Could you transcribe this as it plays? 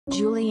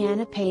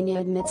Julianna Peña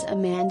admits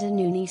Amanda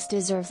Nunes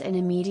deserves an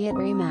immediate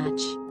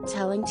rematch,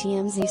 telling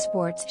TMZ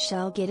Sports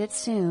she'll get it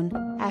soon,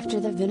 after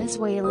the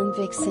Venezuelan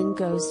Vixen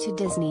goes to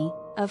Disney,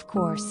 of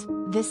course.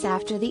 This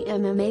after the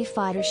MMA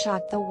fighter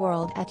shocked the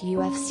world at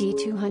UFC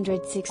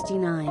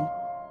 269.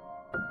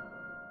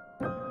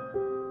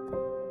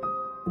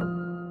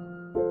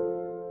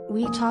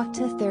 We talked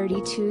to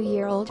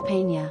 32-year-old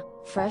Peña,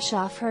 fresh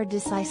off her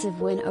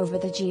decisive win over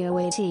the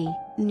G.O.A.T,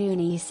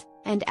 Nunes,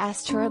 and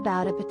asked her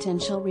about a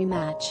potential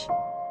rematch.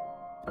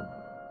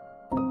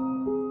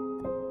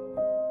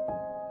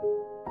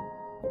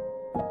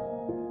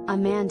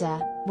 Amanda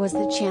was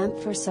the champ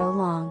for so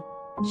long.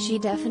 She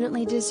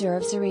definitely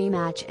deserves a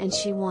rematch and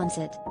she wants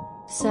it.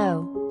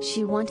 So,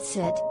 she wants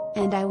it,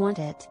 and I want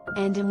it,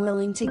 and am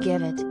willing to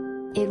give it.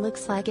 It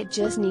looks like it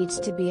just needs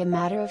to be a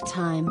matter of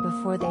time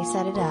before they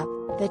set it up,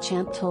 the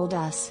champ told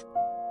us.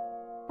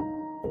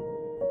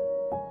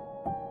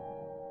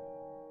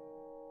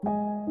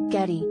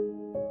 Getty.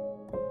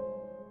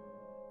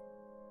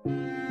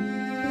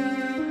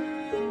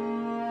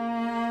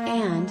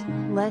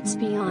 And, let's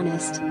be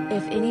honest,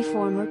 if any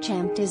former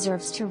champ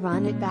deserves to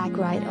run it back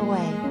right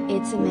away,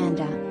 it's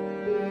Amanda.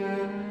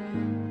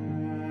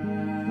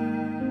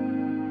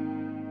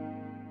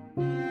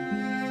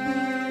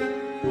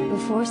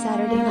 Before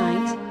Saturday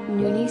night,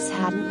 Nunes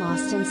hadn't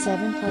lost in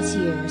 7+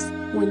 years,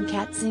 when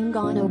Cat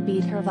Zingano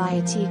beat her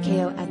via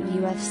TKO at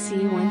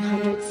UFC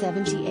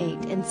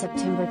 178 in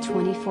September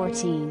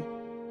 2014.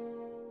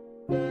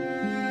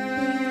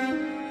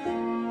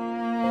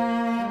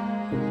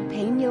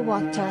 Peña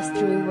walked us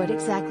through what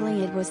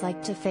exactly it was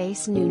like to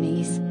face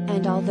Nunes,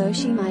 and although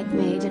she might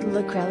made it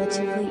look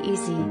relatively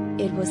easy,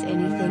 it was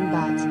anything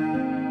but.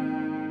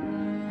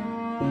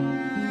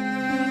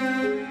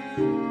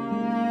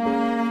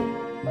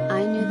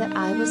 That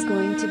I was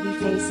going to be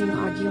facing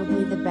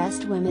arguably the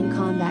best women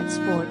combat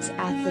sports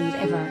athlete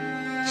ever.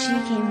 She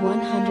came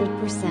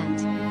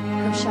 100%.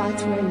 Her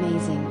shots were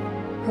amazing.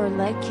 Her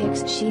leg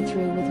kicks she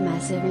threw with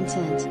massive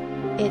intent.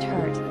 It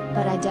hurt,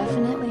 but I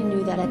definitely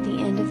knew that at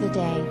the end of the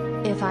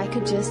day, if I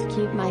could just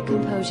keep my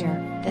composure,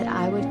 that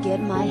I would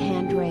get my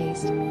hand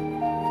raised.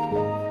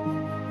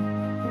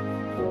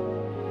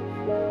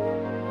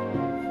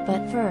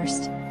 But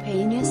first,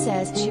 Peña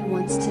says she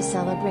wants to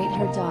celebrate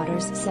her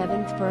daughter's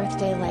 7th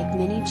birthday like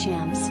many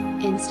champs,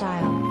 in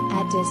style,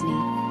 at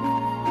Disney.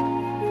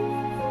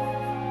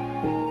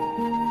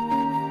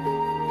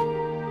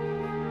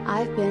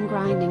 I've been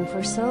grinding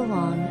for so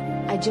long,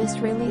 I just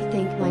really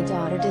think my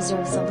daughter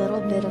deserves a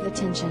little bit of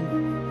attention.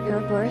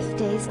 Her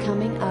birthday's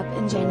coming up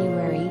in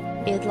January,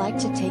 I'd like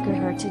to take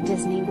her to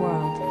Disney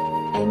World.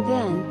 And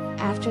then,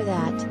 after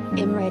that,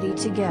 I'm ready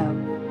to go.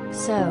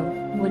 So,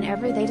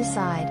 whenever they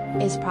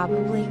decide, is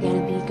probably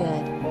gonna be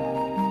good.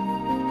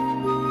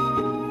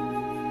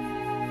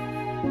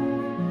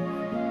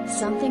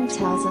 Something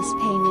tells us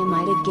Peña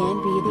might again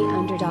be the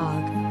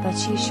underdog, but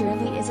she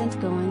surely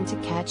isn't going to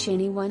catch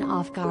anyone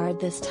off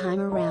guard this time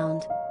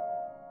around.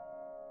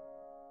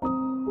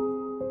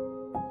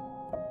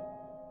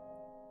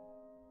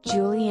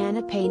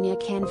 Julianna Peña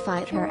can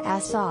fight her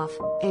ass off,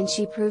 and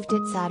she proved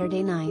it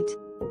Saturday night.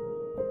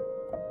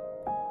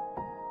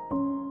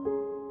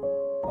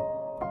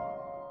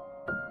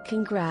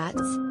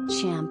 Congrats,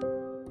 champ.